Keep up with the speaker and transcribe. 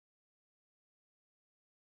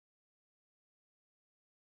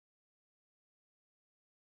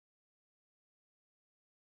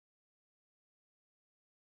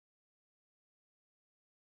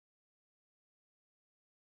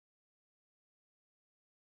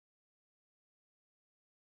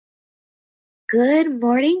Good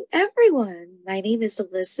morning, everyone. My name is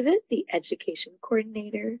Elizabeth, the Education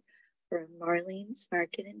Coordinator for Marlene's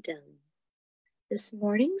Market and Deli. This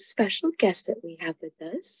morning's special guest that we have with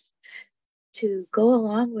us to go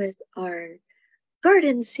along with our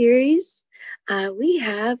garden series, we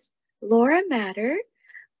have Laura Matter,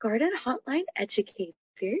 Garden Hotline Educator,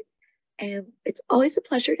 and it's always a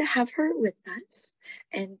pleasure to have her with us.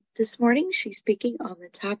 And this morning she's speaking on the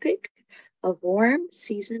topic of warm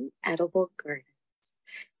season edible gardens.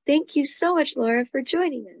 Thank you so much, Laura, for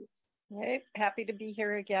joining us. Hey, happy to be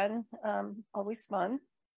here again. Always fun.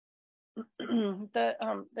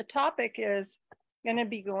 The topic is going to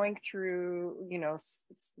be going through,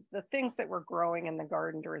 the things that we're growing in the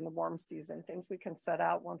garden during the warm season, things we can set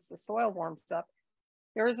out once the soil warms up.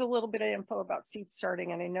 There is a little bit of info about seed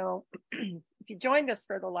starting, and I know if you joined us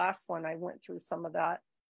for the last one, I went through some of that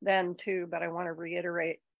then too, but I want to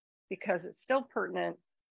reiterate because it's still pertinent.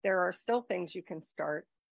 There are still things you can start.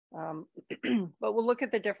 But we'll look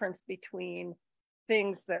at the difference between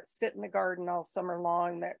things that sit in the garden all summer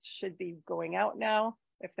long that should be going out now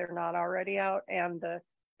if they're not already out, and the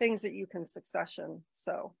things that you can succession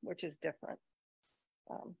sow, which is different.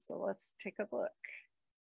 So let's take a look.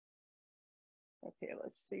 Okay,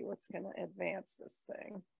 let's see what's going to advance this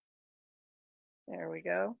thing. There we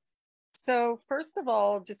go. So first of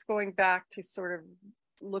all, just going back to sort of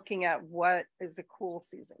looking at what is a cool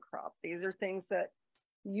season crop. These are things that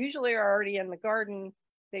usually are already in the garden.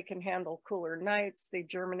 They can handle cooler nights. They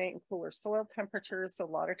germinate in cooler soil temperatures. So a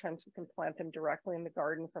lot of times we can plant them directly in the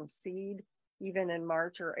garden from seed, even in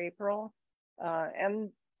March or April.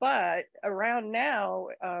 But around now,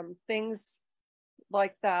 things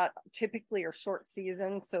like that typically are short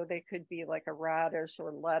season. So they could be like a radish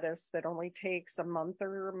or lettuce that only takes a month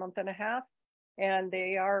or a month and a half. And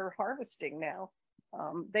they are harvesting now.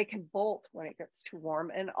 They can bolt when it gets too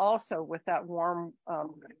warm. And also with that warm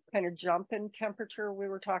kind of jump in temperature we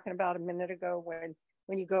were talking about a minute ago,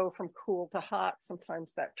 when you go from cool to hot,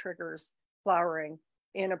 sometimes that triggers flowering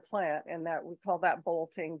in a plant, and that we call that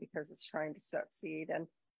bolting because it's trying to set seed. And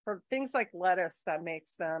for things like lettuce, that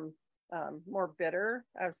makes them more bitter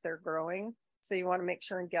as they're growing. So you want to make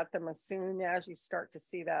sure and get them as soon as you start to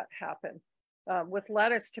see that happen. With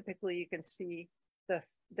lettuce, typically you can see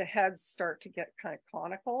the heads start to get kind of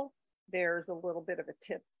conical. There's a little bit of a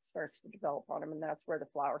tip starts to develop on them, and that's where the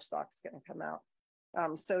flower stalk's going to come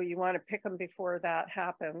out. So you want to pick them before that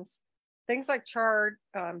happens. Things like chard,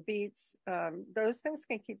 beets, those things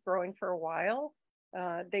can keep growing for a while.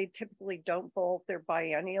 They typically don't bolt. They're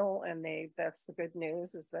biennial, and that's the good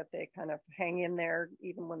news, is that they kind of hang in there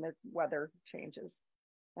even when the weather changes.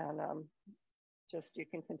 And just you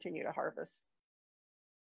can continue to harvest.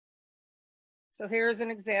 So here's an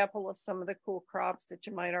example of some of the cool crops that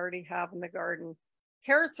you might already have in the garden.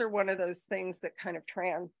 Carrots are one of those things that kind of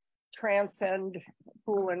transcend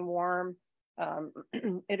cool and warm.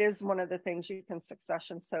 It is one of the things you can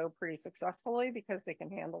succession sow pretty successfully because they can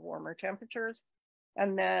handle warmer temperatures.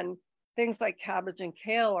 And then things like cabbage and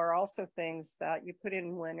kale are also things that you put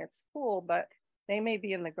in when it's cool, but they may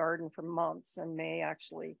be in the garden for months and may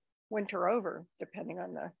actually winter over depending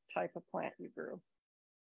on the type of plant you grew.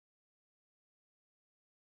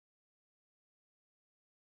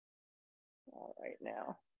 All right,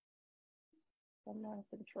 now I'm on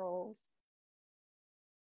controls.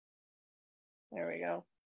 There we go.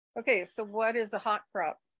 Okay, so what is a hot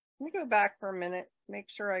crop? Let me go back for a minute, make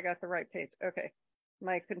sure I got the right page. Okay,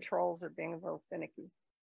 my controls are being a little finicky.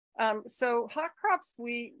 So hot crops,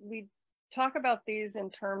 we talk about these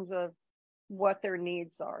in terms of what their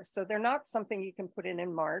needs are. So they're not something you can put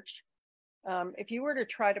in March. If you were to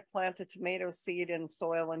try to plant a tomato seed in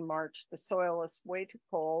soil in March, the soil is way too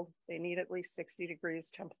cold. They need at least 60 degrees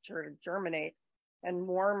temperature to germinate, and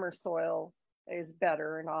warmer soil is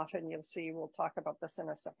better. And often you'll see, we'll talk about this in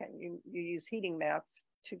a second, you use heating mats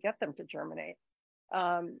to get them to germinate.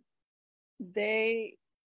 They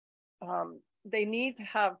need to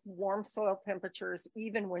have warm soil temperatures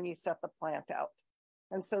even when you set the plant out.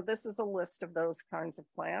 And so this is a list of those kinds of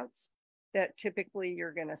plants that typically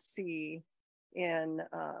you're going to see in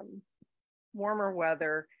warmer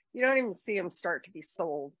weather. You don't even see them start to be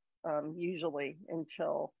sold usually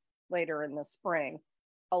until later in the spring.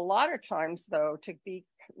 A lot of times, though, to be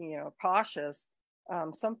cautious,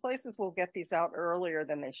 some places will get these out earlier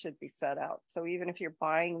than they should be set out. So even if you're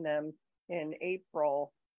buying them in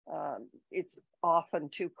April, it's often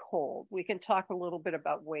too cold. We can talk a little bit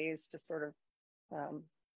about ways to sort of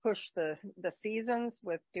push the seasons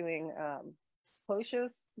with doing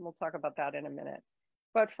cloches. We'll talk about that in a minute.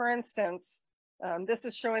 But for instance, this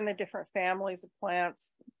is showing the different families of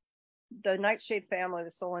plants. the nightshade family, the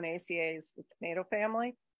Solanaceae, the tomato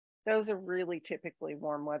family, those are really typically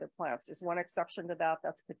warm weather plants. There's one exception to that.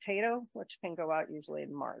 That's potato, which can go out usually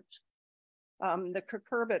in March. The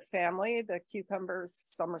cucurbit family, the cucumbers,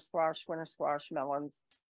 summer squash, winter squash, melons,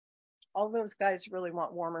 all those guys really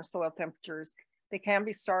want warmer soil temperatures. They can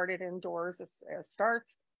be started indoors as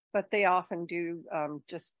starts, but they often do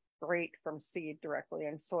just great from seed directly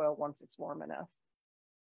in soil once it's warm enough.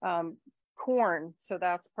 Corn, so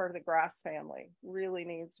that's part of the grass family, really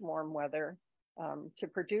needs warm weather to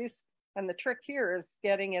produce. And the trick here is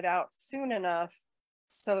getting it out soon enough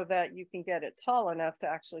so that you can get it tall enough to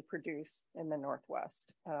actually produce in the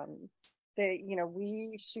Northwest.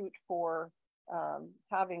 We shoot for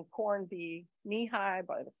having corn be knee-high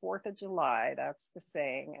by the 4th of July, that's the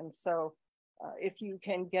saying. And so if you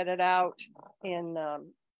can get it out in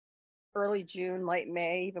early June, late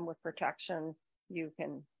May, even with protection, you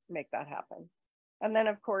can make that happen. And then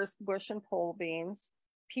of course, bush and pole beans.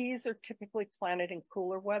 Peas are typically planted in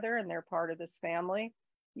cooler weather and they're part of this family.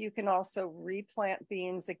 You can also replant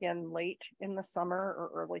beans again late in the summer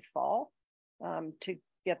or early fall to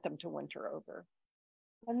get them to winter over.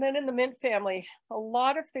 And then in the mint family, a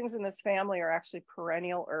lot of things in this family are actually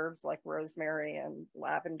perennial herbs like rosemary and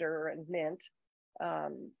lavender and mint,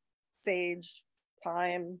 sage,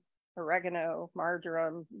 thyme, oregano,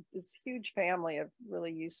 marjoram, this huge family of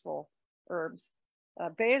really useful herbs.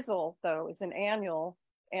 Basil, though, is an annual,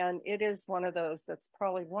 and it is one of those that's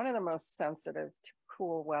probably one of the most sensitive to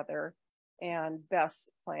cool weather and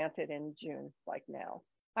best planted in June, like now.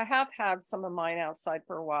 I have had some of mine outside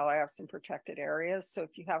for a while. I have some protected areas. So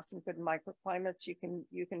if you have some good microclimates, you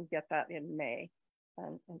can get that in May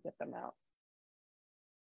and get them out.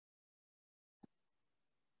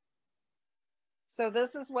 So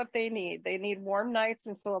this is what they need. They need warm nights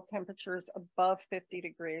and soil temperatures above 50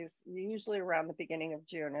 degrees, usually around the beginning of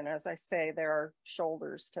June. And as I say, there are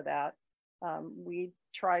shoulders to that. We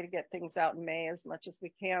try to get things out in May as much as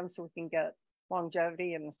we can so we can get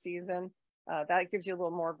longevity in the season. That gives you a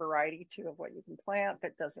little more variety too of what you can plant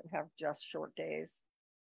that doesn't have just short days.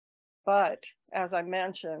 But as I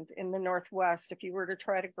mentioned, in the Northwest, if you were to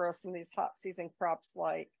try to grow some of these hot season crops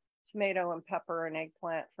like tomato and pepper and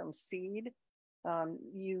eggplant from seed,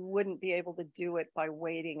 you wouldn't be able to do it by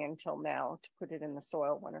waiting until now to put it in the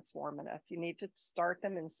soil when it's warm enough. You need to start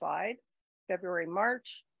them inside February,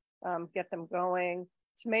 March, get them going.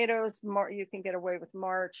 Tomatoes, you can get away with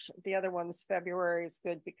March. The other ones, February is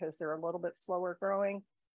good because they're a little bit slower growing.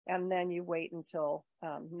 And then you wait until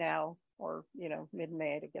now or,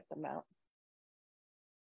 mid-May to get them out.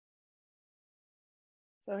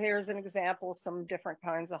 So here's an example, some different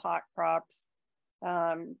kinds of hot crops.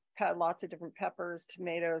 Had lots of different peppers,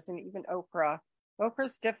 tomatoes, and even okra.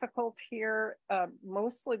 Okra's difficult here,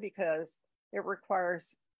 mostly because it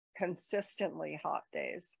requires consistently hot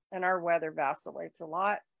days, and our weather vacillates a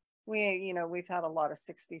lot. We've had a lot of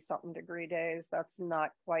 60-something degree days. That's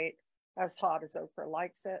not quite as hot as okra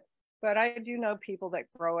likes it, but I do know people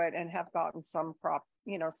that grow it and have gotten some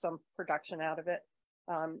some production out of it.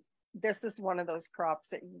 This is one of those crops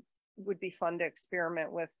that would be fun to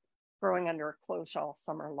experiment with growing under a close all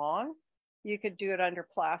summer long. You could do it under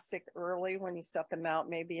plastic early when you set them out,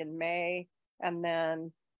 maybe in May, and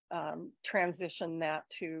then transition that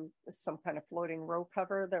to some kind of floating row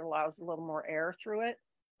cover that allows a little more air through it,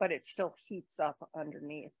 but it still heats up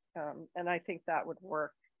underneath. And I think that would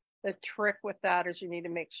work. The trick with that is you need to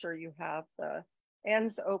make sure you have the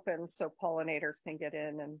ends open so pollinators can get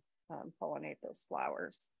in and pollinate those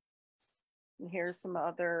flowers. And here's some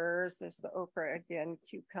others. There's the okra again,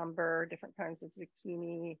 cucumber, different kinds of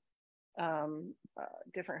zucchini,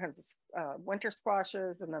 different kinds of winter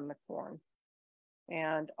squashes, and then the corn.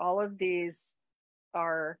 And all of these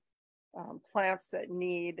are plants that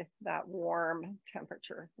need that warm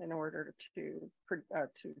temperature in order to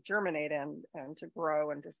germinate and to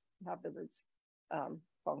grow and just have the roots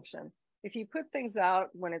function. If you put things out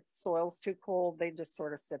when it's soil's too cold, they just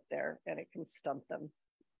sort of sit there and it can stump them.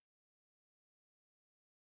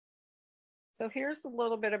 So here's a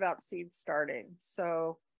little bit about seed starting.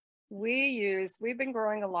 So we've been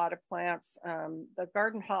growing a lot of plants. The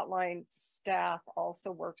Garden Hotline staff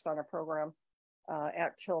also works on a program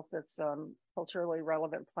at TILF that's culturally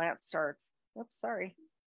relevant plant starts. Oops, sorry.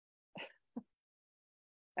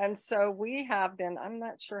 And so we have been, I'm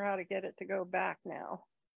not sure how to get it to go back now.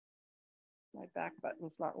 My back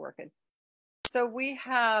button's not working. So we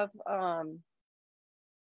have a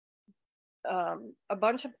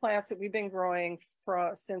bunch of plants that we've been growing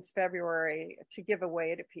since February to give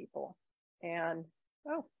away to people. And,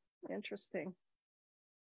 oh, interesting.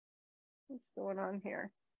 What's going on here?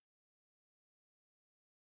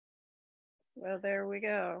 Well, there we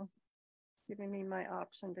go. Giving me my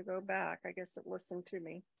option to go back. I guess it listened to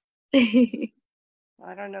me.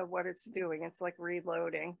 I don't know what it's doing. It's like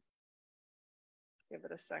reloading. Give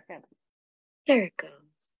it a second. There it goes.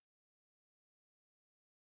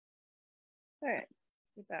 All right,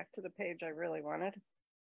 get back to the page I really wanted.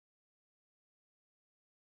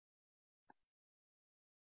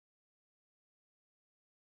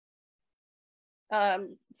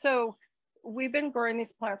 So we've been growing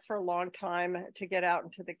these plants for a long time to get out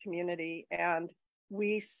into the community, and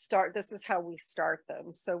this is how we start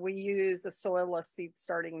them. So we use a soilless seed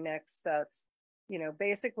starting mix that's,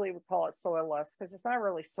 basically we call it soilless because it's not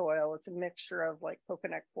really soil. It's a mixture of like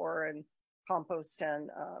coconut coir and compost and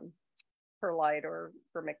perlite or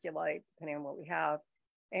vermiculite, depending on what we have.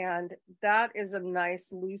 And that is a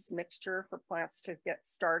nice loose mixture for plants to get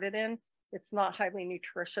started in. It's not highly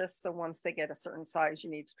nutritious. So once they get a certain size, you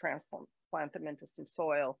need to transplant them into some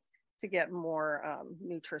soil to get more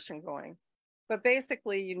nutrition going. But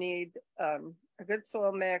basically you need a good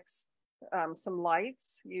soil mix, some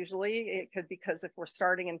lights. Usually it could, because if we're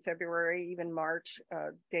starting in February, even March,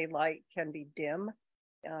 daylight can be dim,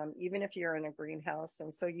 even if you're in a greenhouse.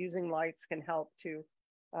 And so using lights can help to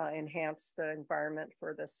enhance the environment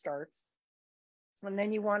for the starts. And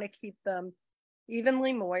then you want to keep them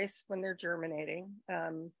evenly moist when they're germinating.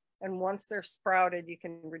 And once they're sprouted, you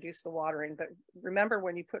can reduce the watering. But remember,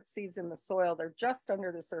 when you put seeds in the soil, they're just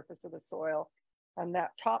under the surface of the soil. And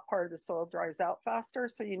that top part of the soil dries out faster.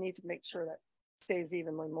 So you need to make sure that stays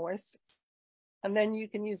evenly moist. And then you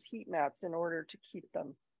can use heat mats in order to keep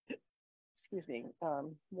them,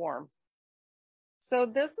 warm. So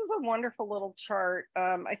this is a wonderful little chart.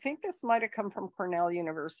 I think this might have come from Cornell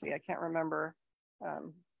University. I can't remember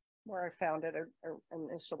where I found it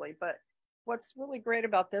initially, but what's really great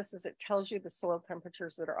about this is it tells you the soil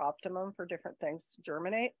temperatures that are optimum for different things to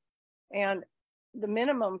germinate. And the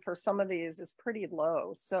minimum for some of these is pretty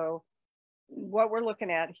low. So what we're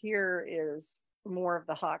looking at here is more of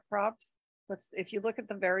the hot crops. But if you look at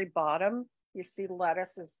the very bottom, you see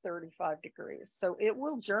lettuce is 35 degrees. So it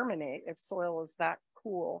will germinate if soil is that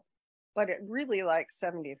cool, but it really likes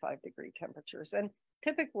 75-degree temperatures. And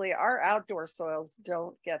typically our outdoor soils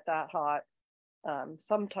don't get that hot.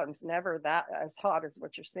 Sometimes never that as hot as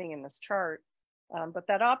what you're seeing in this chart. But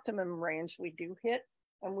that optimum range we do hit,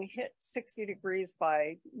 and we hit 60 degrees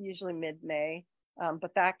by usually mid-May.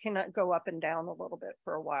 But that can go up and down a little bit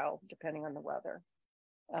for a while, depending on the weather.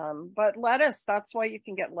 But lettuce, that's why you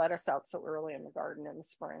can get lettuce out so early in the garden in the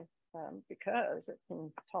spring, because it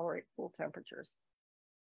can tolerate cool temperatures.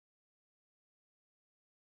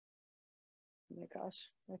 Oh my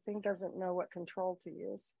gosh, my thing doesn't know what control to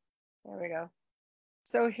use. There we go.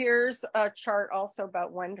 So here's a chart also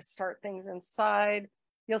about when to start things inside.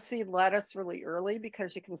 You'll see lettuce really early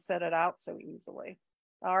because you can set it out so easily.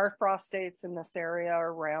 Our frost dates in this area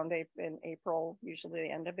are around in April, usually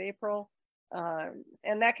the end of April.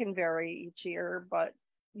 And that can vary each year, but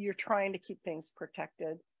you're trying to keep things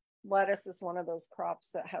protected. Lettuce is one of those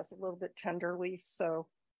crops that has a little bit tender leaf. So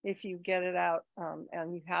if you get it out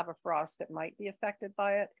and you have a frost that might be affected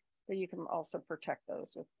by it, but you can also protect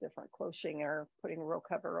those with different cloching or putting row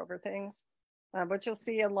cover over things. But you'll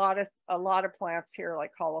see a lot of plants here,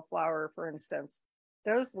 like cauliflower, for instance.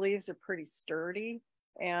 Those leaves are pretty sturdy,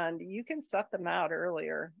 and you can set them out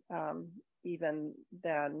earlier, even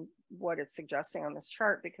than what it's suggesting on this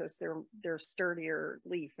chart, because they're sturdier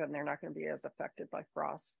leaf and they're not going to be as affected by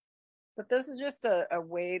frost. But this is just a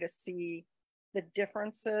way to see the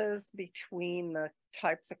differences between the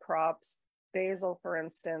types of crops. Basil, for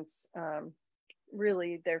instance,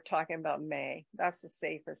 really they're talking about May. That's the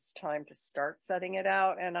safest time to start setting it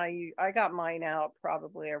out. And I got mine out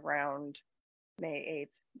probably around May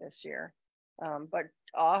 8th this year. But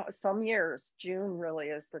some years, June really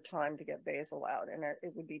is the time to get basil out, and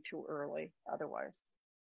it would be too early otherwise.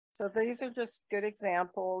 So these are just good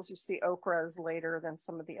examples. You see okra is later than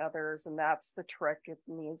some of the others, and that's the trick. It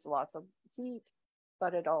needs lots of heat,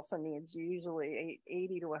 but it also needs usually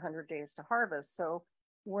 80 to 100 days to harvest. So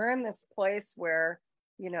we're in this place where,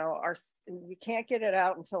 you can't get it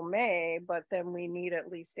out until May, but then we need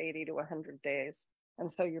at least 80 to 100 days.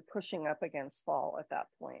 And so you're pushing up against fall at that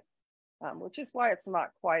point. Which is why it's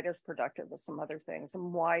not quite as productive as some other things,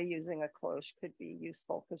 and why using a cloche could be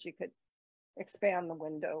useful, because you could expand the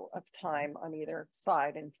window of time on either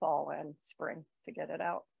side in fall and spring to get it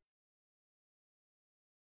out.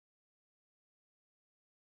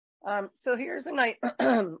 So here's a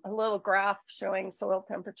little graph showing soil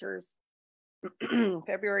temperatures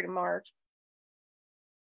February to March.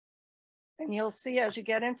 And you'll see as you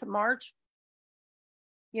get into March,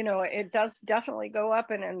 you know, it does definitely go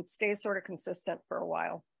up and stays sort of consistent for a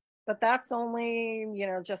while. But that's only, you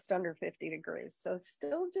know, just under 50 degrees. So it's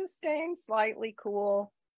still just staying slightly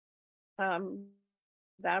cool.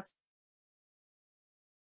 That's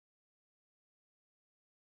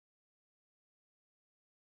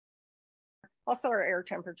also our air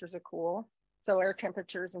temperatures are cool. So air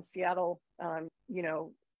temperatures in Seattle, you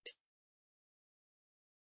know,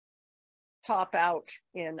 top out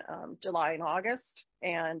in July and August,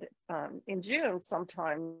 and in June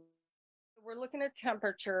sometime. We're looking at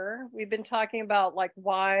temperature. We've been talking about like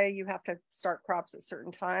why you have to start crops at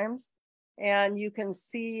certain times. And you can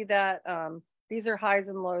see that these are highs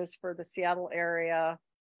and lows for the Seattle area.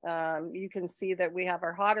 You can see that we have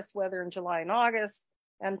our hottest weather in July and August,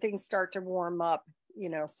 and things start to warm up, you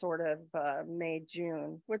know, sort of May,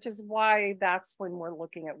 June, which is why that's when we're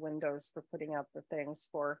looking at windows for putting up the things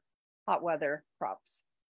for hot weather crops.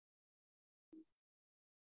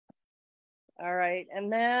 All right,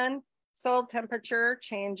 and then soil temperature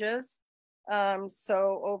changes.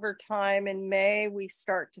 So over time in May, we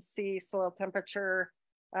start to see soil temperature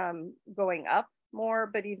going up more,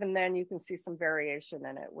 but even then you can see some variation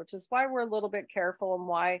in it, which is why we're a little bit careful and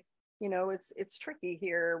why, you know, it's tricky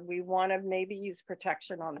here. We want to maybe use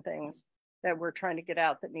protection on things that we're trying to get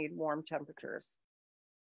out that need warm temperatures.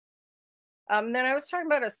 Then I was talking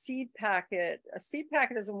about a seed packet. A seed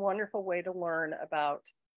packet is a wonderful way to learn about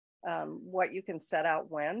what you can set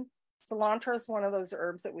out when. Cilantro is one of those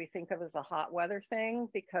herbs that we think of as a hot weather thing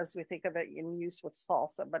because we think of it in use with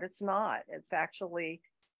salsa, but it's not. It's actually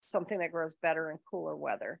something that grows better in cooler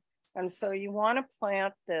weather. And so you want to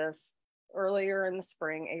plant this earlier in the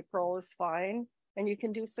spring. April is fine. And you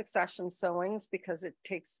can do succession sowings because it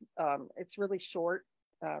takes, it's really short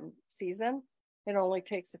season. It only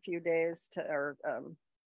takes a few days to, or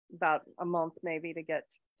about a month maybe to get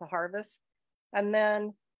to harvest. And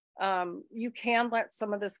then you can let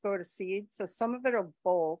some of this go to seed. So some of it will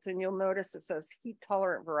bolt, and you'll notice it says heat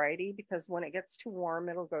tolerant variety because when it gets too warm,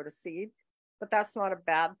 it'll go to seed. But that's not a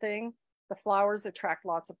bad thing. The flowers attract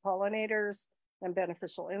lots of pollinators and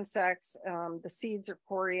beneficial insects. The seeds are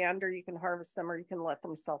coriander. You can harvest them or you can let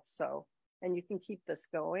them self-sow, and you can keep this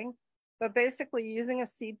going. But basically using a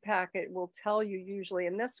seed packet will tell you usually,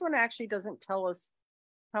 and this one actually doesn't tell us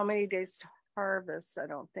how many days to harvest, I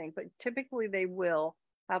don't think, but typically they will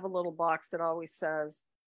have a little box that always says,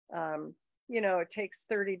 you know, it takes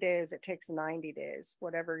 30 days, it takes 90 days,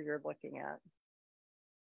 whatever you're looking at.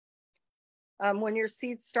 When you're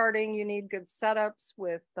seed starting, you need good setups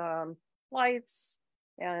with lights,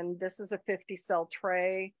 and this is a 50 cell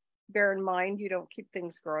tray. Bear in mind, you don't keep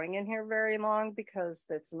things growing in here very long because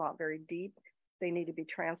it's not very deep. They need to be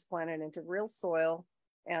transplanted into real soil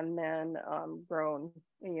and then grown.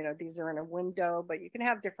 You know, these are in a window, but you can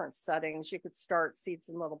have different settings. You could start seeds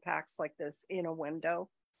in little packs like this in a window,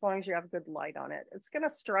 as long as you have good light on it. It's going to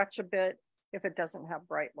stretch a bit if it doesn't have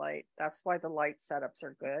bright light. That's why the light setups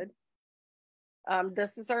are good.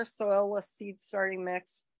 This is our soilless seed starting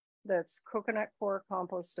mix. That's coconut coir,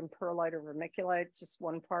 compost, and perlite or vermiculite. It's just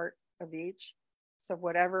one part of each. So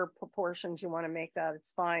whatever proportions you want to make that,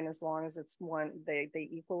 it's fine as long as it's one, they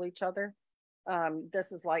equal each other.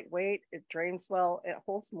 This is lightweight, it drains well, it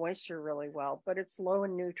holds moisture really well, but it's low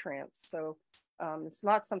in nutrients. So it's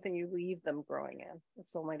not something you leave them growing in.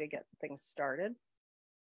 It's only to get things started.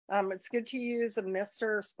 It's good to use a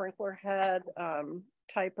mister or sprinkler head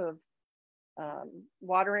type of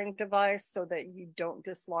watering device so that you don't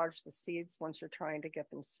dislodge the seeds once you're trying to get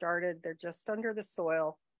them started. They're just under the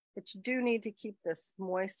soil, but you do need to keep this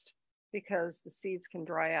moist because the seeds can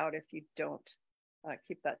dry out if you don't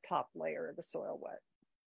keep that top layer of the soil wet.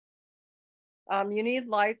 You need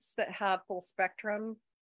lights that have full spectrum.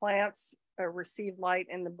 Plants receive light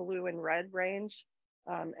in the blue and red range.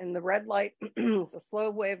 And the red light is a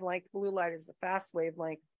slow wavelength, blue light is a fast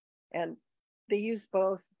wavelength. And they use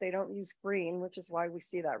both. They don't use green, which is why we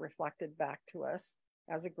see that reflected back to us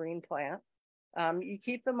as a green plant. You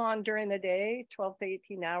keep them on during the day, 12 to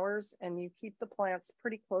 18 hours, and you keep the plants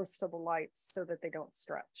pretty close to the lights so that they don't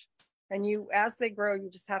stretch. And you, as they grow, you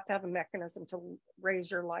just have to have a mechanism to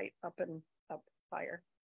raise your light up and up higher.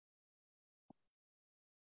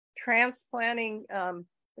 Transplanting the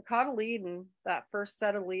cotyledon, that first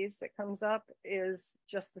set of leaves that comes up is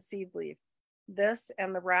just the seed leaf. This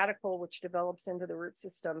and the radicle, which develops into the root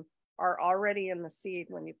system, are already in the seed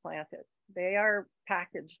when you plant it. They are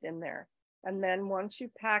packaged in there. And then once you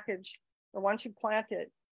package, or once you plant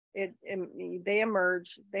it, they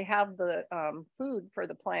emerge. They have the food for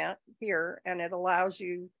the plant here, and it allows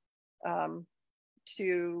you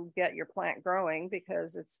to get your plant growing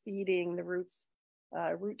because it's feeding the roots,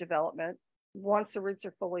 root development. Once the roots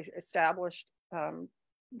are fully established,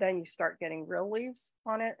 then you start getting real leaves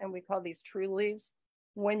on it, and we call these true leaves.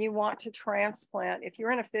 When you want to transplant, if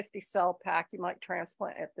you're in a 50 cell pack, you might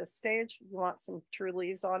transplant at this stage. You want some true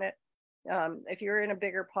leaves on it. If you're in a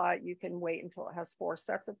bigger pot, you can wait until it has 4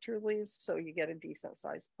 sets of true leaves, so you get a decent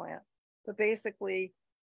sized plant. But basically,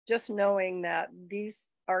 just knowing that these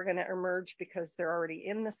are going to emerge because they're already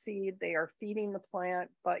in the seed, they are feeding the plant,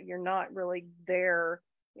 but you're not really there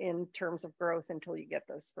in terms of growth until you get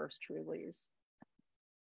those first true leaves.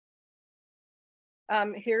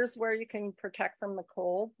 Here's where you can protect from the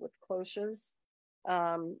cold with cloches.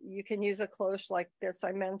 You can use a cloche like this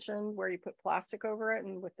I mentioned, where you put plastic over it,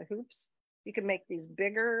 and with the hoops. You can make these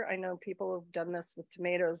bigger. I know people have done this with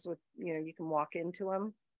tomatoes with, you can walk into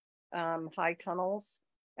them, high tunnels.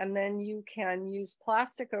 And then you can use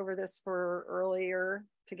plastic over this for earlier,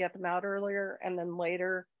 to get them out earlier, and then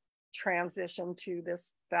later transition to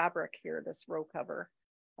this fabric here, this row cover.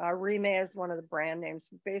 Rime is one of the brand names.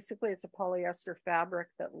 Basically, it's a polyester fabric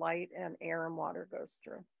that light and air and water goes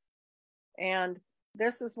through. And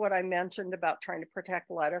this is what I mentioned about trying to protect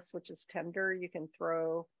lettuce, which is tender. You can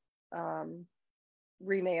throw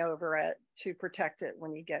Rime over it to protect it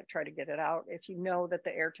when you try to get it out. If you know that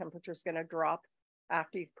the air temperature is going to drop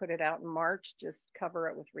after you've put it out in March, just cover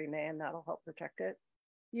it with Rime, and that'll help protect it.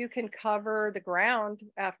 You can cover the ground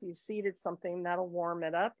after you've seeded something. That'll warm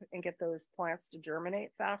it up and get those plants to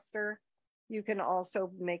germinate faster. You can also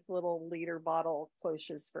make little liter bottle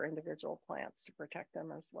cloches for individual plants to protect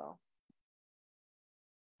them as well.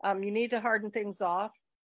 You need to harden things off.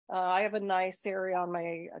 I have a nice area on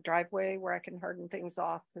my driveway where I can harden things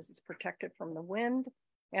off because it's protected from the wind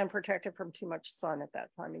and protected from too much sun at that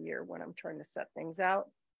time of year when I'm trying to set things out.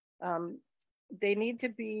 They need to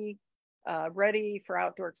be ready for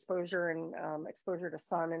outdoor exposure and exposure to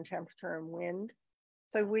sun and temperature and wind.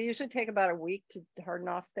 So we usually take about a week to harden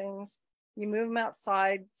off things. You move them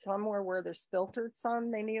outside somewhere where there's filtered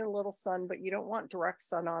sun. They need a little sun, but you don't want direct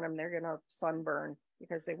sun on them. They're going to sunburn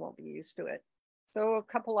because they won't be used to it. So a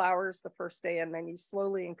couple hours the first day, and then you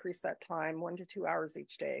slowly increase that time, 1 to 2 hours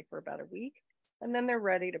each day for about a week. And then they're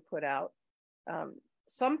ready to put out.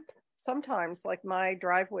 Sometimes, like my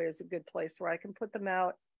driveway is a good place where I can put them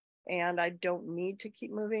out and I don't need to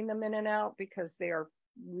keep moving them in and out because they are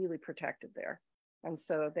really protected there. And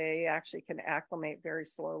so they actually can acclimate very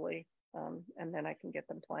slowly. And then I can get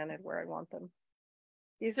them planted where I want them.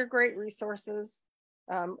 These are great resources.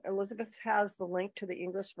 Elizabeth has the link to the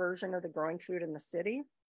English version of the Growing Food in the City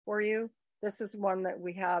for you. This is one that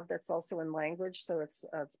we have that's also in language. So it's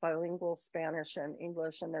bilingual, Spanish and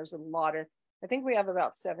English. And there's a lot of, I think we have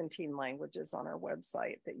about 17 languages on our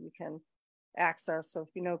website that you can access. So if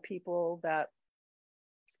you know people that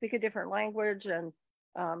speak a different language and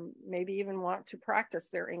maybe even want to practice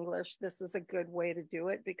their English, this is a good way to do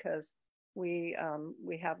it because we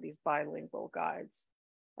have these bilingual guides.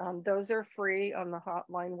 Those are free on the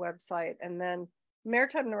Hotline website. And then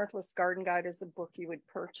Maritime Northwest Garden Guide is a book you would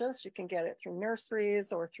purchase. You can get it through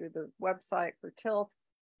nurseries or through the website for Tilth.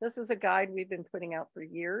 This is a guide we've been putting out for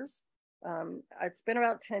years. It's been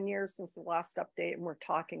about 10 years since the last update, and we're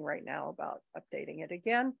talking right now about updating it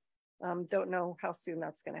again. Don't know how soon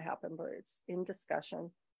that's going to happen, but it's in discussion.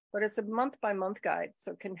 But it's a month-by-month guide,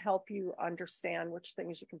 so it can help you understand which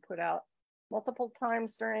things you can put out multiple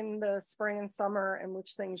times during the spring and summer and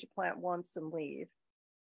which things you plant once and leave,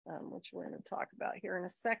 which we're going to talk about here in a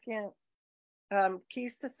second.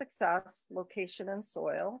 Keys to success: location and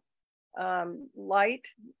soil. Light,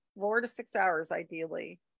 4 to 6 hours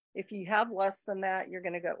ideally. If you have less than that, you're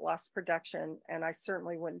going to get less production. And I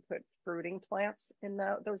certainly wouldn't put fruiting plants in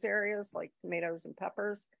those areas like tomatoes and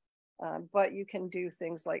peppers. But you can do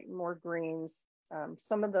things like more greens.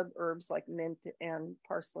 Some of the herbs like mint and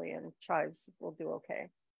parsley and chives will do okay.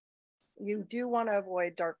 You do want to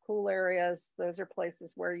avoid dark, cool areas. Those are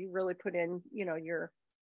places where you really put in, your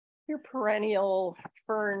perennial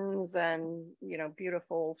ferns and,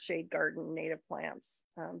 beautiful shade garden native plants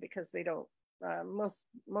because they don't,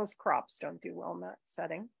 most crops don't do well in that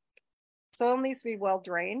setting. Soil needs to be well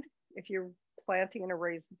drained. If you're planting in a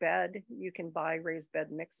raised bed, you can buy raised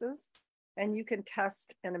bed mixes and you can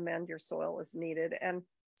test and amend your soil as needed. And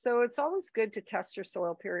so it's always good to test your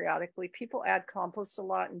soil periodically. People add compost a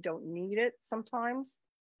lot and don't need it sometimes.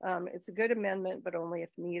 It's a good amendment, but only if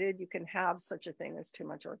needed. You can have such a thing as too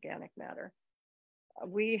much organic matter.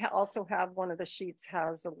 We also have one of the sheets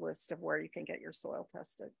has a list of where you can get your soil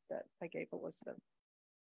tested that I gave Elizabeth.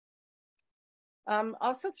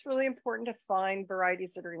 Also, it's really important to find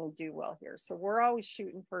varieties that are going to do well here. So we're always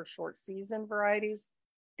shooting for short season varieties,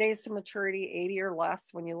 days to maturity 80 or less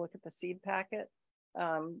when you look at the seed packet.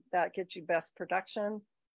 That gets you best production.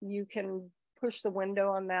 You can push the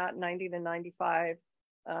window on that 90 to 95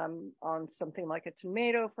 on something like a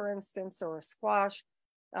tomato, for instance, or a squash,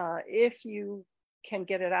 if you can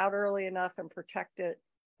get it out early enough and protect it,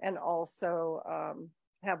 and also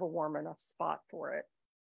have a warm enough spot for it.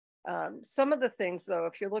 Some of the things, though,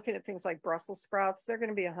 if you're looking at things like Brussels sprouts, they're going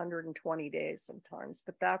to be 120 days sometimes,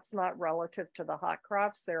 but that's not relative to the hot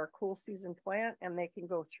crops. They're a cool season plant, and they can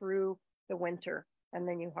go through the winter, and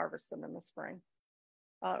then you harvest them in the spring.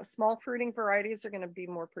 Small fruiting varieties are going to be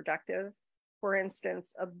more productive. For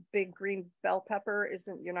instance, a big green bell pepper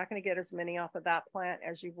you're not going to get as many off of that plant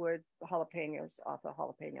as you would jalapenos off a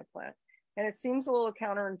jalapeno plant. And it seems a little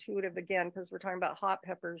counterintuitive, again, because we're talking about hot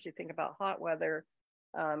peppers. You think about hot weather,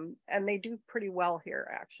 and they do pretty well here,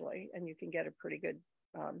 actually, and you can get a pretty good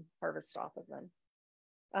harvest off of them.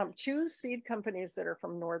 Choose seed companies that are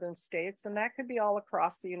from northern states, and that could be all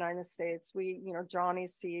across the United States.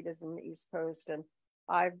 Johnny's Seed is in the East Coast, and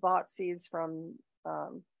I've bought seeds from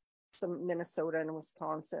some Minnesota and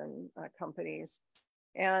Wisconsin companies.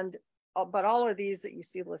 And but all of these that you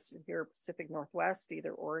see listed here, Pacific Northwest,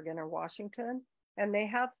 either Oregon or Washington, and they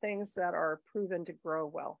have things that are proven to grow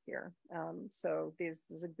well here. So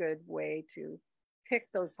this is a good way to pick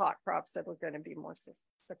those hot crops that are going to be more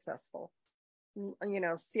successful.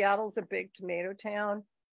 Seattle's a big tomato town.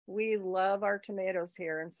 We love our tomatoes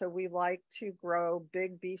here, and so we like to grow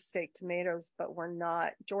big beefsteak tomatoes, but we're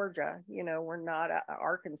not Georgia. We're not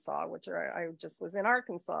Arkansas, which I just was in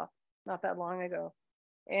Arkansas not that long ago.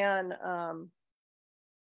 And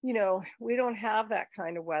we don't have that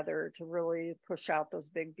kind of weather to really push out those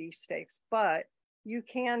big beefsteaks, but you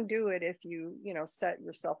can do it if you set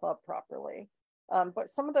yourself up properly. But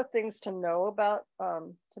some of the things to know about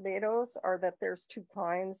tomatoes are that there's two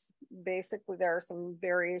kinds. Basically, there are some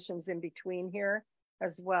variations in between here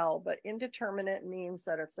as well, but indeterminate means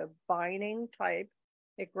that it's a vining type.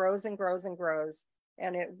 It grows and grows and grows,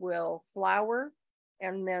 and it will flower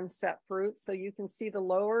and then set fruit. So you can see the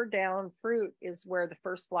lower down fruit is where the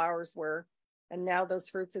first flowers were, and now those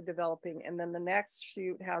fruits are developing, and then the next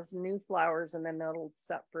shoot has new flowers, and then that'll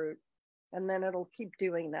set fruit. And then it'll keep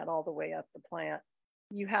doing that all the way up the plant.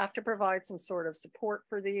 You have to provide some sort of support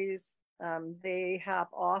for these. They have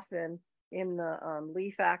often in the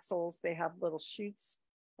leaf axils, they have little shoots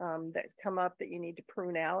that come up that you need to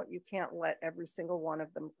prune out. You can't let every single one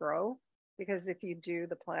of them grow, because if you do,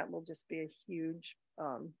 the plant will just be a huge,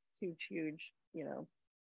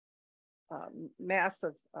 mass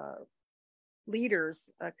of leaders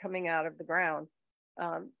coming out of the ground.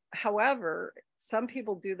 However, some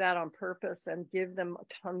people do that on purpose and give them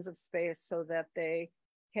tons of space so that they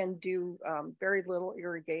can do very little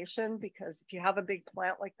irrigation, because if you have a big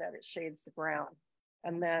plant like that, it shades the ground.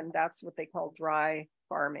 And then that's what they call dry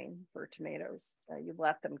farming for tomatoes. You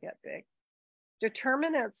let them get big.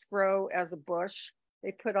 Determinants grow as a bush.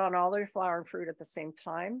 They put on all their flower and fruit at the same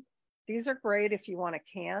time. These are great if you want to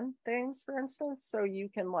can things, for instance. So you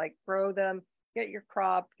can grow them, get your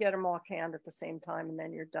crop, get them all canned at the same time, and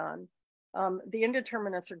then you're done. The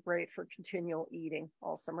indeterminates are great for continual eating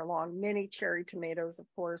all summer long. Many cherry tomatoes, of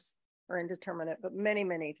course, are indeterminate, but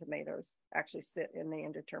many tomatoes actually sit in the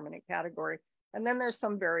indeterminate category. And then there's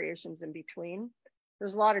some variations in between.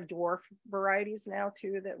 There's a lot of dwarf varieties now,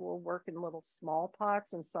 too, that will work in little small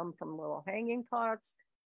pots, and some from little hanging pots.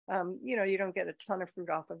 You don't get a ton of fruit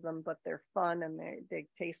off of them, but they're fun and they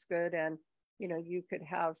taste good. And you could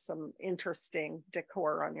have some interesting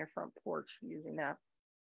decor on your front porch using that.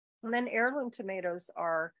 And then heirloom tomatoes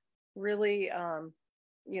are really,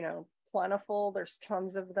 plentiful. There's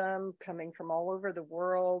tons of them coming from all over the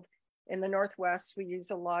world. In the Northwest, we use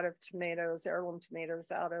a lot of tomatoes, heirloom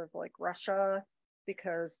tomatoes out of Russia,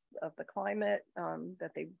 because of the climate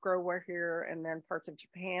that they grow here, and then parts of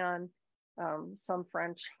Japan, some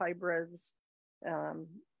French hybrids.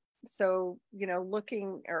 So,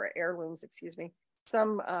 heirlooms, excuse me,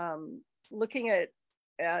 looking at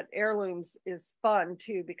heirlooms is fun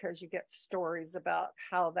too, because you get stories about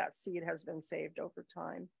how that seed has been saved over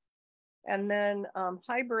time. And then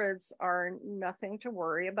hybrids are nothing to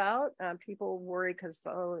worry about. People worry because,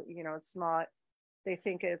 it's not, they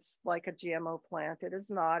think it's like a GMO plant. It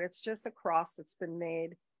is not. It's just a cross that's been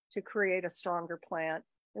made to create a stronger plant.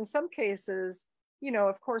 In some cases,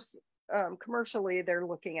 of course, commercially, they're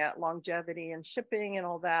looking at longevity and shipping and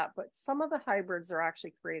all that, but some of the hybrids are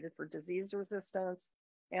actually created for disease resistance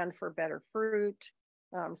and for better fruit.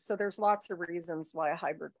 So there's lots of reasons why a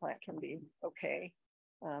hybrid plant can be okay.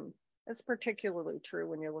 It's particularly true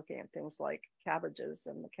when you're looking at things like cabbages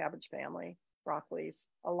and the cabbage family, broccolis.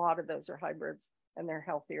 A lot of those are hybrids, and they're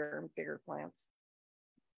healthier and bigger plants.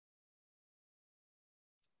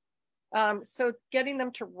 So getting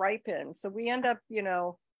them to ripen. So we end up,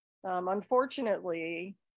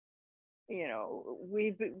 unfortunately,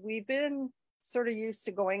 we've been sort of used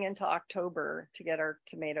to going into October to get our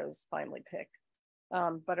tomatoes finally picked.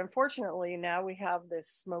 But unfortunately, now we have this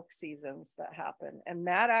smoke seasons that happen, and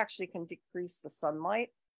that actually can decrease the sunlight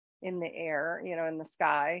in the air, in the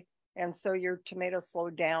sky. And so your tomatoes slow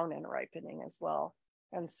down in ripening as well.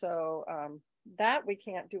 And so that we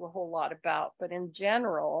can't do a whole lot about. But in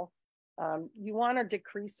general, you want to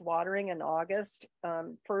decrease watering in August.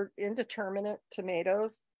 For indeterminate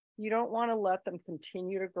tomatoes, you don't want to let them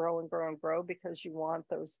continue to grow and grow and grow, because you want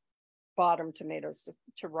those bottom tomatoes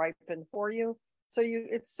to ripen for you. So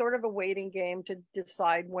it's sort of a waiting game to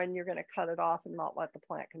decide when you're going to cut it off and not let the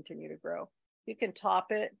plant continue to grow. You can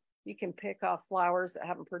top it. You can pick off flowers that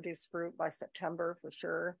haven't produced fruit by September for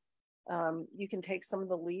sure. You can take some of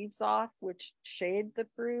the leaves off, which shade the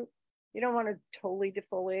fruit. You don't want to totally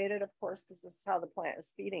defoliate it, of course, because this is how the plant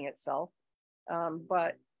is feeding itself.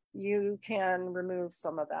 But you can remove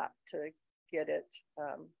some of that to get it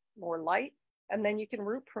more light. And then you can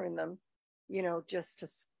root prune them, just to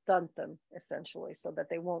stunt them essentially, so that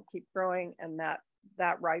they won't keep growing, and that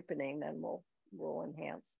ripening then will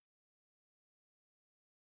enhance.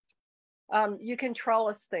 You can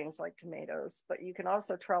trellis things like tomatoes, but you can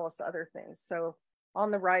also trellis other things. So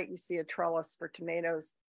on the right, you see a trellis for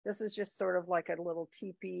tomatoes. This is just sort of like a little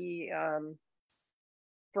teepee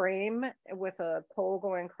frame with a pole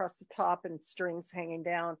going across the top and strings hanging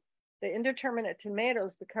down. The indeterminate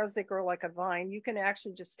tomatoes, because they grow like a vine, you can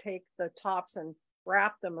actually just take the tops and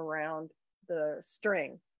wrap them around the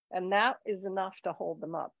string. And that is enough to hold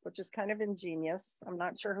them up, which is kind of ingenious. I'm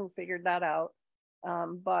not sure who figured that out,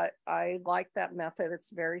 but I like that method. It's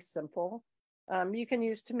very simple. You can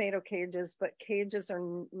use tomato cages, but cages are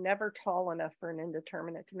never tall enough for an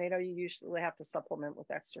indeterminate tomato. You usually have to supplement with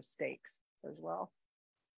extra stakes as well.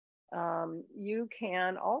 You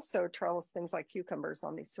can also trellis things like cucumbers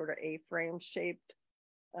on these sort of A-frame shaped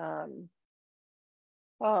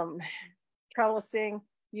trellising.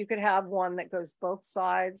 You could have one that goes both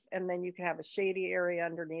sides, and then you can have a shady area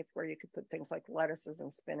underneath where you could put things like lettuces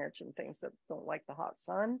and spinach and things that don't like the hot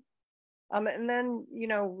sun. And then,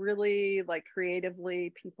 really like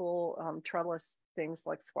creatively, people trellis things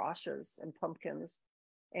like squashes and pumpkins.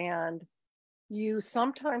 And you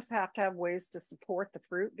sometimes have to have ways to support the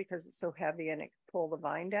fruit because it's so heavy and it can pull the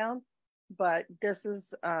vine down. But this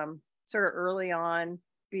is sort of early on,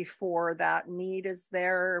 before that need is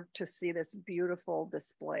there, to see this beautiful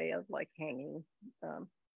display of like hanging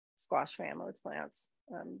squash family plants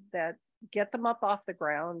that get them up off the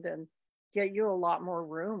ground and get you a lot more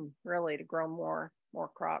room really to grow more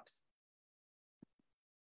crops.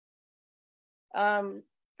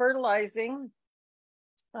 Fertilizing.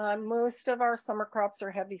 Most of our summer crops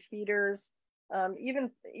are heavy feeders.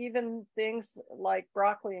 Even things like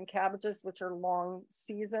broccoli and cabbages, which are long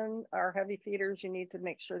season, are heavy feeders. You need to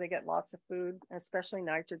make sure they get lots of food, especially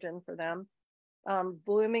nitrogen for them.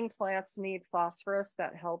 Blooming plants need phosphorus.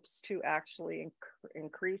 That helps to actually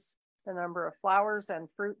increase the number of flowers and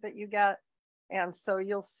fruit that you get. And so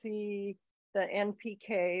you'll see the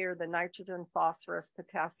NPK, or the nitrogen, phosphorus,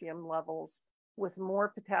 potassium levels, with more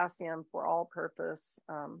potassium for all purpose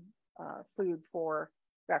food for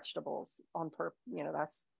vegetables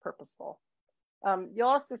that's purposeful. You'll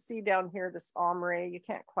also see down here this OMRI. You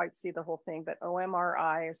can't quite see the whole thing, but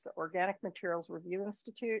OMRI is the Organic Materials Review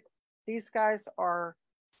Institute. These guys are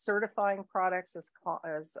certifying products as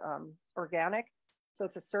organic. So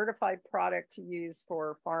it's a certified product to use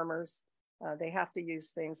for farmers. They have to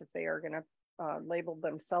use things, if they are going to label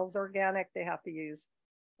themselves organic, they have to use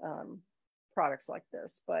products like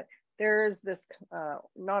this. But there is this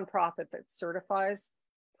nonprofit that certifies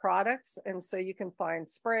products, and so you can find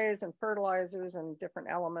sprays and fertilizers and different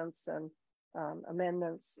elements and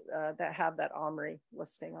amendments that have that OMRI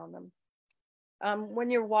listing on them. When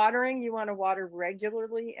you're watering, you want to water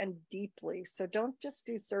regularly and deeply. So don't just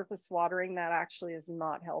do surface watering. That actually is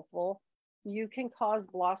not helpful. You can cause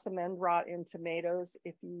blossom end rot in tomatoes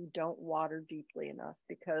if you don't water deeply enough,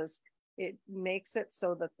 because it makes it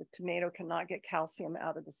so that the tomato cannot get calcium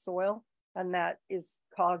out of the soil, and that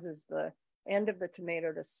causes the end of the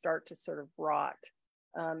tomato to start to sort of rot.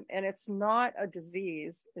 And it's not a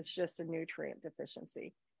disease, it's just a nutrient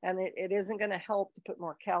deficiency. And it isn't going to help to put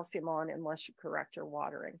more calcium on unless you correct your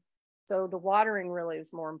watering. So the watering really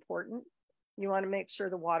is more important. You want to make sure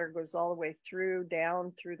the water goes all the way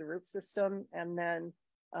down through the root system, and then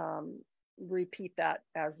repeat that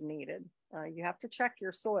as needed. You have to check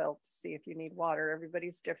your soil to see if you need water.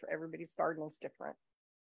 Everybody's different. Everybody's garden is different.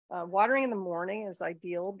 Watering in the morning is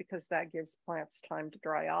ideal because that gives plants time to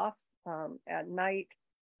dry off. at night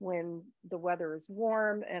when the weather is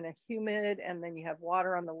warm and humid, and then you have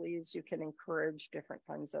water on the leaves, you can encourage different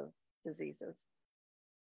kinds of diseases.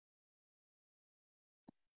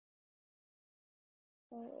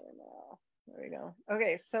 There we go.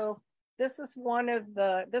 Okay, so this is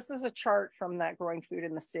this is a chart from that Growing Food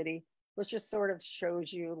in the City, which just sort of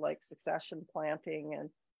shows you like succession planting and,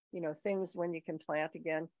 things when you can plant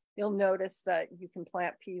again. You'll notice that you can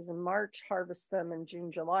plant peas in March, harvest them in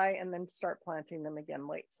June, July, and then start planting them again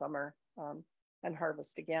late summer and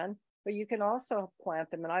harvest again. But you can also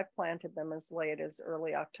plant them, and I've planted them as late as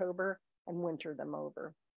early October and winter them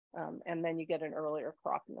over. And then you get an earlier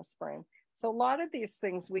crop in the spring. So a lot of these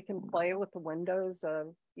things we can play with the windows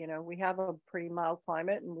of, we have a pretty mild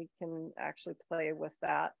climate and we can actually play with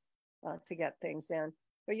that to get things in.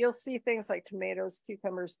 But you'll see things like tomatoes,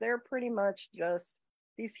 cucumbers, they're pretty much just,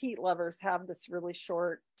 these heat lovers have this really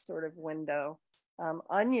short sort of window.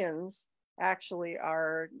 Onions actually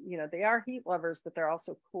are, they are heat lovers, but they're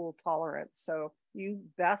also cool tolerant. So you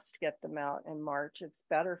best get them out in March. It's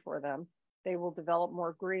better for them. They will develop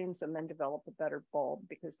more greens and then develop a better bulb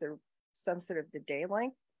because they're sensitive to day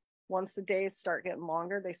length. Once the days start getting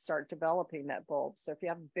longer, they start developing that bulb. So if you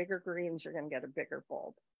have bigger greens, you're going to get a bigger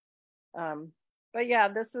bulb. But yeah,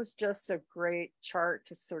 this is just a great chart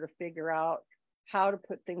to sort of figure out how to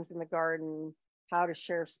put things in the garden, how to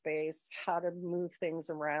share space, how to move things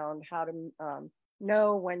around, how to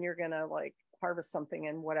know when you're going to like harvest something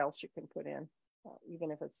and what else you can put in,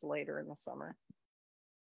 even if it's later in the summer.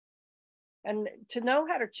 And to know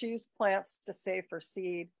how to choose plants to save for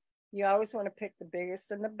seed, you always want to pick the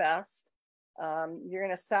biggest and the best. You're going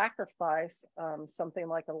to sacrifice something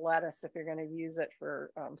like a lettuce if you're going to use it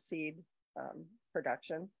for seed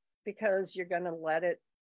production, because you're going to let it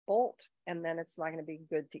bolt and then it's not going to be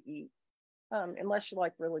good to eat. Unless you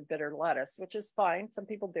like really bitter lettuce, which is fine. Some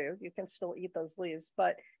people do. You can still eat those leaves,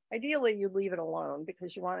 but ideally you leave it alone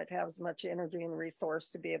because you want it to have as much energy and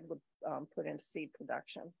resource to be able to put into seed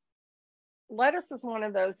production. Lettuce is one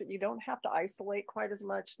of those that you don't have to isolate quite as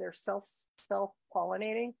much. They're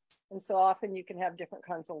self-pollinating. And so often you can have different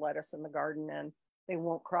kinds of lettuce in the garden and they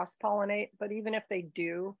won't cross-pollinate. But even if they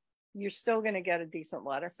do, you're still going to get a decent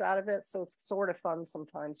lettuce out of it. So it's sort of fun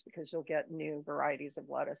sometimes because you'll get new varieties of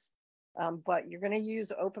lettuce. But you're going to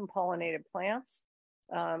use open pollinated plants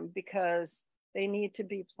because they need to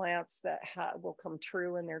be plants that will come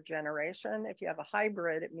true in their generation. If you have a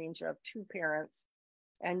hybrid, it means you have two parents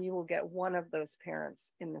and you will get one of those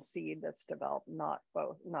parents in the seed that's developed, not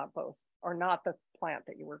both, or not the plant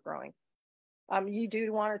that you were growing. You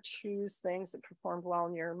do want to choose things that performed well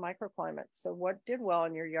in your microclimate. So what did well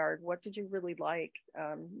in your yard? What did you really like?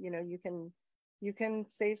 You can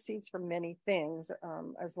save seeds from many things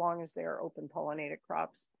as long as they are open pollinated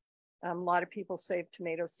crops. A lot of people save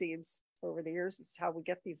tomato seeds over the years. This is how we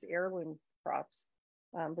get these heirloom crops,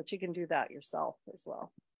 but you can do that yourself as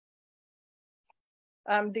well.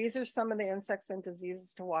 These are some of the insects and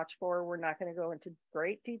diseases to watch for. We're not going to go into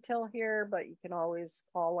great detail here, but you can always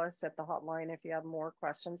call us at the hotline if you have more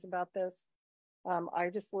questions about this. I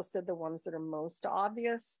just listed the ones that are most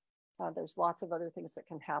obvious. There's lots of other things that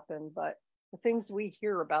can happen, but the things we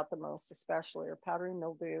hear about the most especially are powdery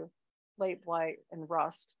mildew, late blight, and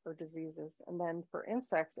rust for diseases. And then for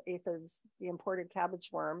insects, aphids, the imported cabbage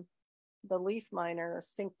worm, the leaf miner,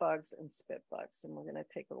 stink bugs, and spit bugs. And we're going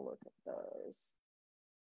to take a look at those.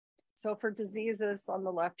 So for diseases on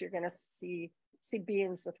the left, you're going to see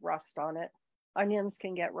beans with rust on it. Onions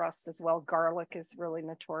can get rust as well. Garlic is really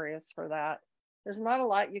notorious for that. There's not a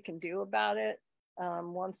lot you can do about it.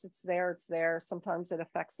 Once it's there, it's there. Sometimes it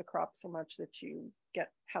affects the crop so much that you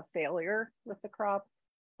have failure with the crop,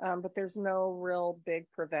 but there's no real big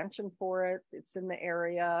prevention for it. It's in the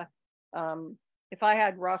area. If I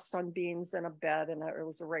had rust on beans in a bed and it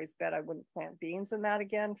was a raised bed, I wouldn't plant beans in that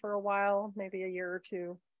again for a while, maybe a year or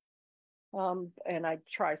two. And I'd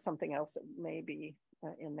try something else that may be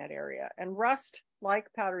in that area. And rust,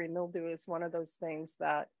 like powdery mildew, is one of those things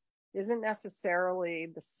that isn't necessarily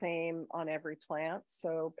the same on every plant.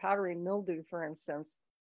 So powdery mildew, for instance,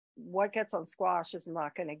 what gets on squash is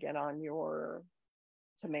not going to get on your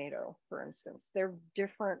tomato, for instance. They're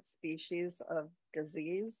different species of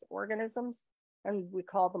disease organisms, and we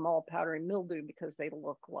call them all powdery mildew because they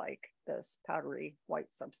look like this powdery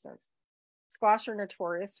white substance. Squash are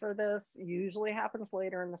notorious for this. Usually happens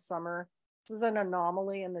later in the summer. This is an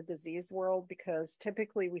anomaly in the disease world because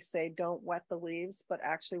typically we say don't wet the leaves, but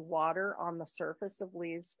actually water on the surface of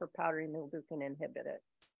leaves for powdery mildew can inhibit it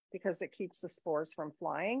because it keeps the spores from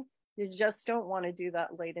flying. You just don't want to do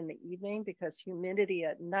that late in the evening because humidity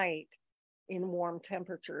at night in warm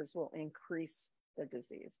temperatures will increase the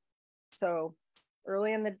disease. So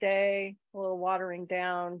early in the day, a little watering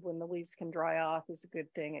down when the leaves can dry off is a good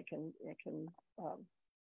thing. It can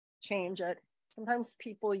change it. Sometimes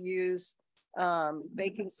people use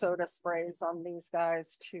baking soda sprays on these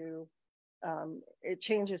guys to it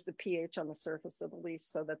changes the pH on the surface of the leaf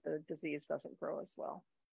so that the disease doesn't grow as well.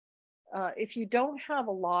 If you don't have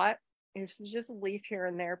a lot, if it's just a leaf here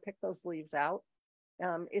and there, pick those leaves out.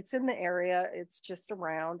 It's in the area, it's just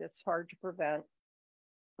around, it's hard to prevent.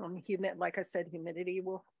 Like I said, humidity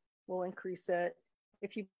will increase it.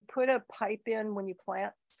 If you put a pipe in when you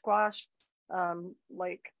plant squash,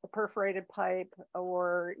 like a perforated pipe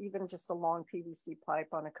or even just a long PVC pipe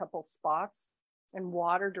on a couple spots and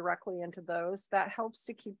water directly into those, that helps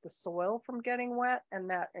to keep the soil from getting wet, and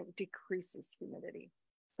that decreases humidity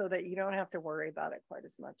so that you don't have to worry about it quite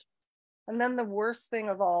as much. And then the worst thing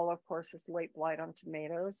of all, of course, is late blight on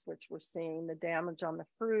tomatoes, which we're seeing the damage on the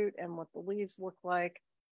fruit and what the leaves look like.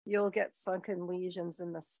 You'll get sunken lesions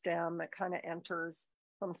in the stem that kind of enters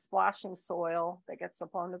from splashing soil that gets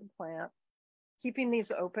up onto the plant. Keeping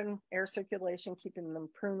these open, air circulation, keeping them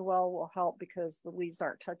pruned well will help because the leaves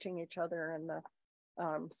aren't touching each other and the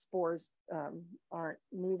spores aren't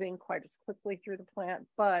moving quite as quickly through the plant.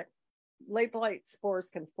 But late blight spores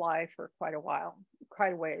can fly for quite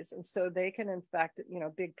a ways. And so they can infect,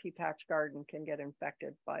 big pea patch garden can get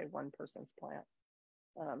infected by one person's plant,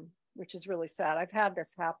 which is really sad. I've had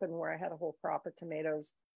this happen where I had a whole crop of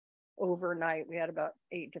tomatoes overnight. We had about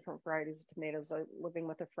 8 different varieties of tomatoes. Living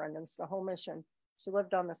with a friend in Snohomish, and she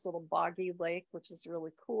lived on this little boggy lake, which is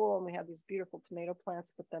really cool. And we had these beautiful tomato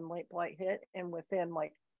plants, but then late blight hit. And within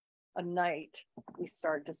like a night, we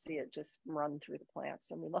started to see it just run through the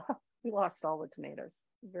plants, and we lost all the tomatoes.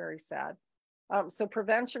 Very sad. So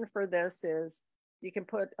prevention for this is you can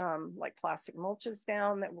put like plastic mulches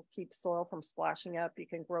down that will keep soil from splashing up. You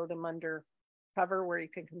can grow them under cover where you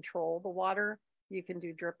can control the water. You can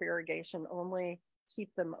do drip irrigation only.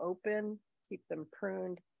 Keep them open, keep them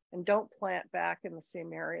pruned, and don't plant back in the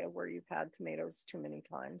same area where you've had tomatoes too many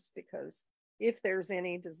times, because if there's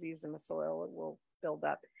any disease in the soil, it will build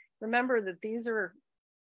up. Remember that these are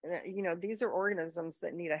organisms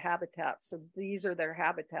that need a habitat. So these are their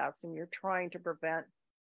habitats, and you're trying to prevent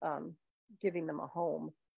giving them a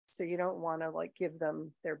home. So you don't want to give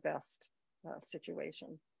them their best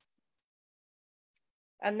situation.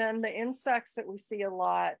 And then the insects that we see a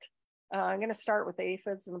lot, I'm going to start with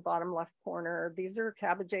aphids in the bottom left corner. These are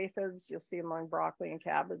cabbage aphids. You'll see them on broccoli and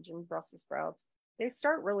cabbage and Brussels sprouts. They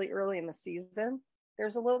start really early in the season.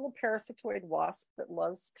 There's a little parasitoid wasp that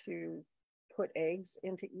loves to put eggs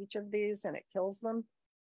into each of these, and it kills them.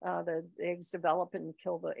 The eggs develop and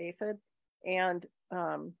kill the aphid. And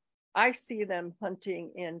I see them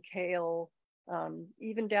hunting in kale,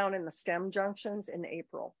 even down in the stem junctions in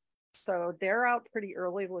April. So they're out pretty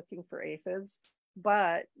early looking for aphids,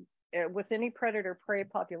 but with any predator prey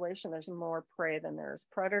population, there's more prey than there is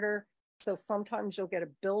predator. So sometimes you'll get a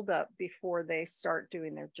buildup before they start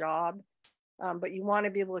doing their job. But you want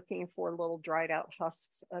to be looking for little dried out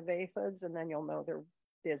husks of aphids, and then you'll know they're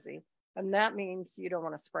busy. And that means you don't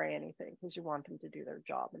want to spray anything because you want them to do their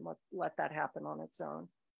job and let that happen on its own.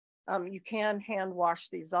 You can hand wash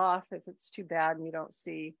these off if it's too bad and you don't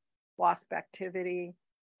see wasp activity.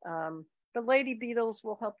 But lady beetles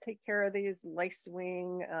will help take care of these,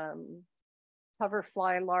 lacewing,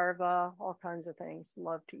 hoverfly larvae, all kinds of things.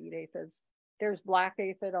 Love to eat aphids. There's black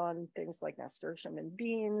aphid on things like nasturtium and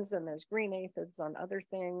beans, and there's green aphids on other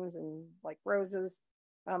things and like roses.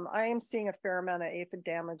 I am seeing a fair amount of aphid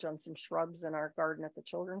damage on some shrubs in our garden at the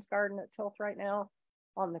children's garden at Tilth right now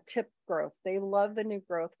on the tip growth. They love the new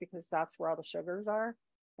growth because that's where all the sugars are.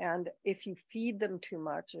 And if you feed them too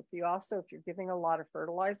much, if you're giving a lot of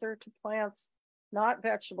fertilizer to plants, not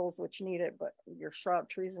vegetables, which need it, but your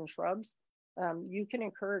trees and shrubs, you can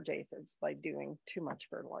encourage aphids by doing too much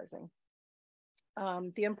fertilizing.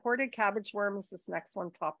 The imported cabbage worm is this next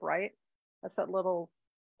one, top right. That's that little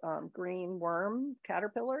green worm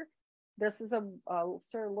caterpillar. This is a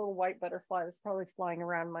sort of little white butterfly that's probably flying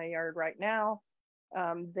around my yard right now.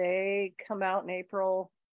 They come out in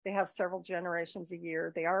April. They have several generations a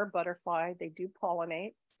year. They are a butterfly. They do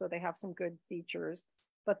pollinate, so they have some good features,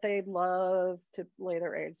 but they love to lay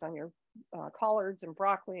their eggs on your collards and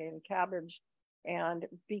broccoli and cabbage. And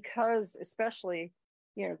because especially,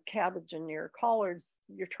 cabbage and your collards,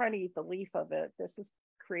 you're trying to eat the leaf of it. This is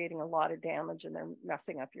creating a lot of damage, and they're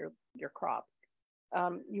messing up your crop.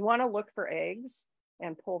 You want to look for eggs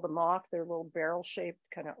and pull them off. They're little barrel-shaped,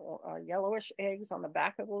 kind of yellowish eggs on the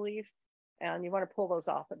back of the leaf, and you want to pull those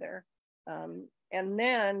off of there. And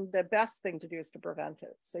then the best thing to do is to prevent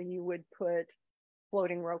it. So you would put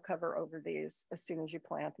floating row cover over these as soon as you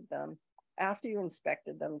planted them, after you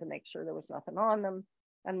inspected them to make sure there was nothing on them.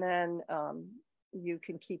 And then you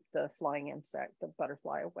can keep the flying insect, the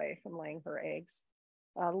butterfly, away from laying her eggs.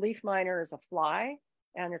 Leaf miner is a fly,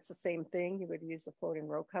 and it's the same thing. You would use the floating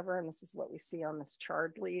row cover, and this is what we see on this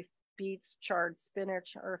charred leaf. Beets, charred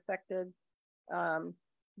spinach are affected.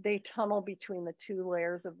 They tunnel between the two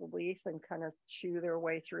layers of the leaf and kind of chew their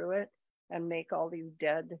way through it and make all these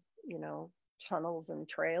dead, tunnels and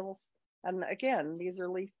trails. And again, these are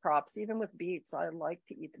leaf crops. Even with beets, I like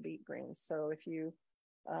to eat the beet greens. So if you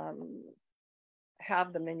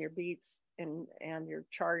have them in your beets and your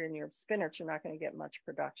chard and your spinach, you're not going to get much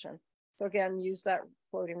production. So again, use that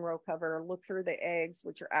floating row cover. Look for the eggs,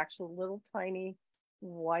 which are actually little tiny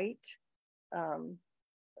white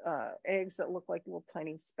eggs that look like little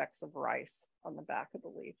tiny specks of rice on the back of the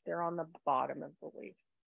leaf. They're on the bottom of the leaf.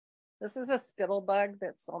 This is a spittle bug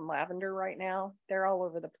that's on lavender right now. They're all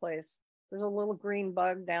over the place. There's a little green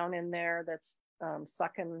bug down in there that's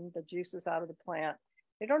sucking the juices out of the plant.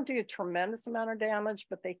 They don't do a tremendous amount of damage,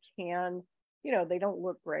 but they can, they don't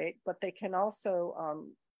look great, but they can also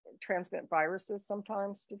transmit viruses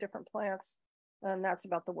sometimes to different plants. And that's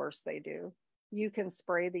about the worst they do. You can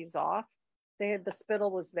spray these off. The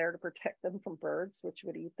spittle was there to protect them from birds, which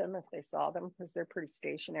would eat them if they saw them, because they're pretty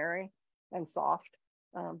stationary and soft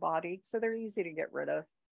bodied. So they're easy to get rid of.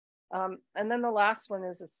 And then the last one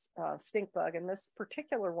is a stink bug. And this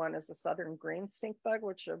particular one is a southern green stink bug,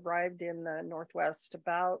 which arrived in the Northwest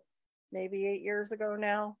about maybe 8 years ago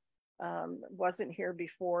now. Wasn't here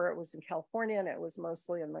before. It was in California, and it was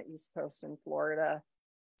mostly in the East Coast in Florida,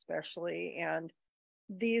 especially. And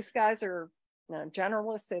these guys are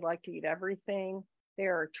generalists. They like to eat everything. They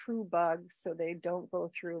are a true bug, so they don't go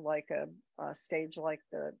through like a stage like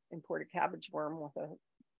the imported cabbage worm with a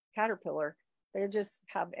caterpillar. They just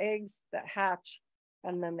have eggs that hatch,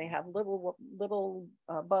 and then they have little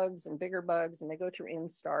bugs and bigger bugs, and they go through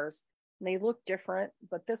instars, and they look different,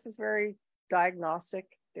 but this is very diagnostic.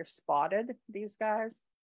 They're spotted, these guys,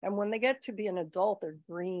 and when they get to be an adult, they're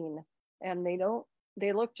green, and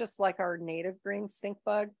they look just like our native green stink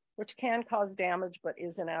bug, which can cause damage but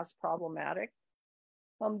isn't as problematic.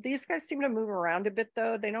 These guys seem to move around a bit,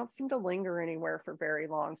 though. They don't seem to linger anywhere for very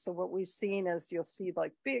long. So what we've seen is you'll see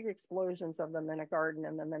like big explosions of them in a garden,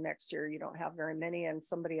 and then the next year you don't have very many, and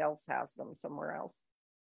somebody else has them somewhere else.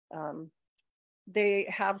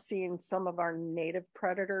 They have seen some of our native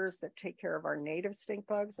predators that take care of our native stink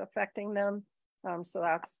bugs affecting them. So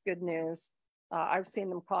that's good news. I've seen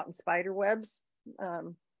them caught in spider webs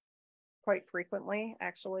quite frequently,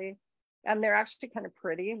 actually. And they're actually kind of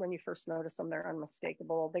pretty when you first notice them. They're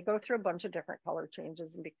unmistakable. They go through a bunch of different color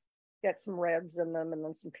changes and get some reds in them, and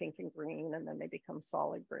then some pink and green, and then they become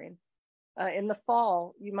solid green. In the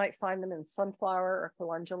fall, you might find them in sunflower or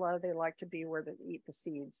calendula. They like to be where they eat the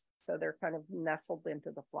seeds. So they're kind of nestled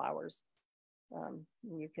into the flowers.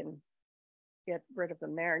 You can get rid of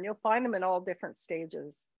them there. And you'll find them in all different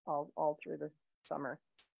stages all through the summer.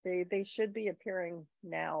 They should be appearing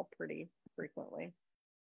now pretty frequently.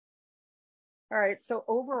 All right, so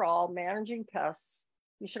overall, managing pests,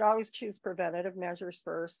 you should always choose preventative measures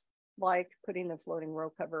first, like putting the floating row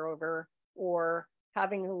cover over, or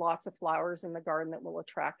having lots of flowers in the garden that will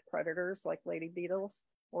attract predators like lady beetles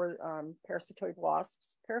or parasitoid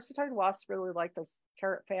wasps. Parasitoid wasps really like those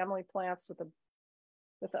carrot family plants with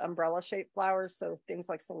the umbrella-shaped flowers, so things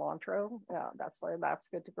like cilantro, that's why that's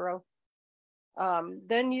good to grow.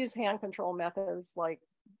 Then use hand control methods like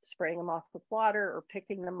spraying them off with water or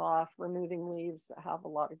picking them off, removing leaves that have a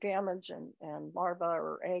lot of damage and larvae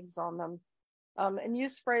or eggs on them. And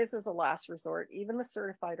use sprays as a last resort. Even the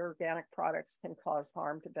certified organic products can cause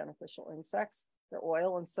harm to beneficial insects. They're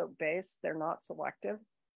oil and soap based. They're not selective.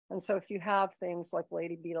 And so if you have things like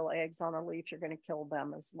lady beetle eggs on a leaf, you're going to kill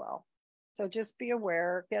them as well. So just be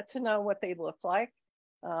aware, get to know what they look like,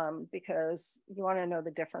 because you want to know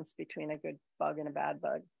the difference between a good bug and a bad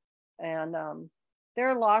bug. And there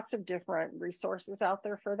are lots of different resources out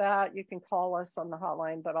there for that. You can call us on the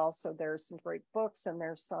hotline, but also there's some great books, and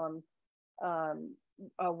there's some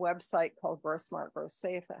a website called Grow Smart, Grow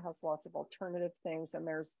Safe that has lots of alternative things. And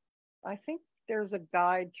I think there's a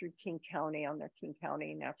guide through King County on their King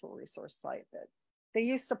County natural resource site that they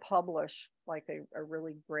used to publish like a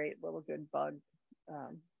really great little good bug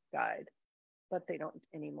guide, but they don't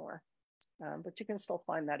anymore. But you can still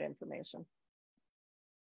find that information.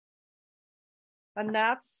 And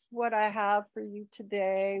that's what I have for you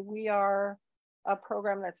today. We are a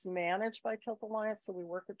program that's managed by Tilt Alliance. So we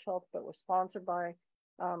work at Tilt, but we're sponsored by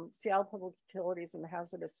Seattle Public Utilities and the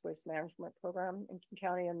Hazardous Waste Management Program in King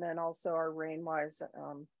County. And then also our Rainwise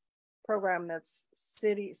program that's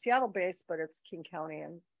Seattle based, but it's King County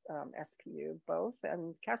and SPU both,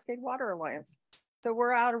 and Cascade Water Alliance. So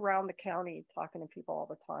we're out around the county talking to people all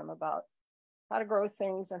the time about how to grow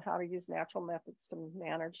things and how to use natural methods to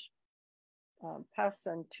manage pests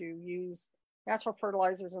and to use natural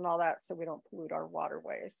fertilizers and all that so we don't pollute our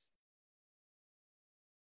waterways.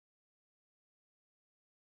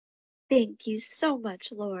 Thank you so much,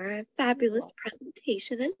 Laura. Fabulous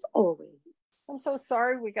presentation as always. I'm so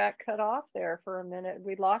sorry we got cut off there for a minute.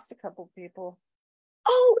 We lost a couple people.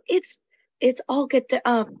 Oh, it's all good.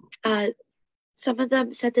 Some of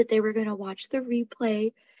them said that they were going to watch the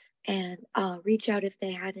replay and reach out if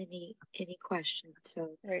they had any questions. So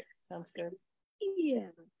great, sounds good. Yeah.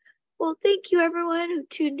 Well, thank you everyone who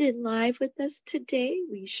tuned in live with us today.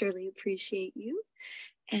 We surely appreciate you,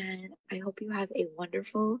 and I hope you have a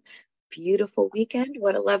wonderful, beautiful weekend.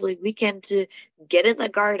 What a lovely weekend to get in the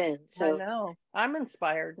garden. So I know. I'm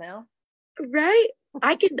inspired now. Right?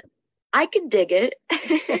 I can dig it.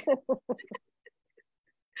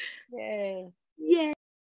 Yay. Yay.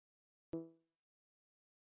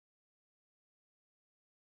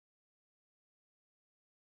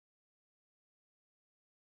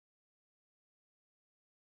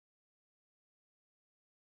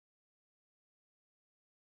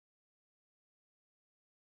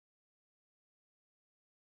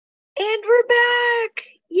 And we're back.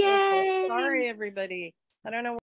 Yay. So sorry, everybody. I don't know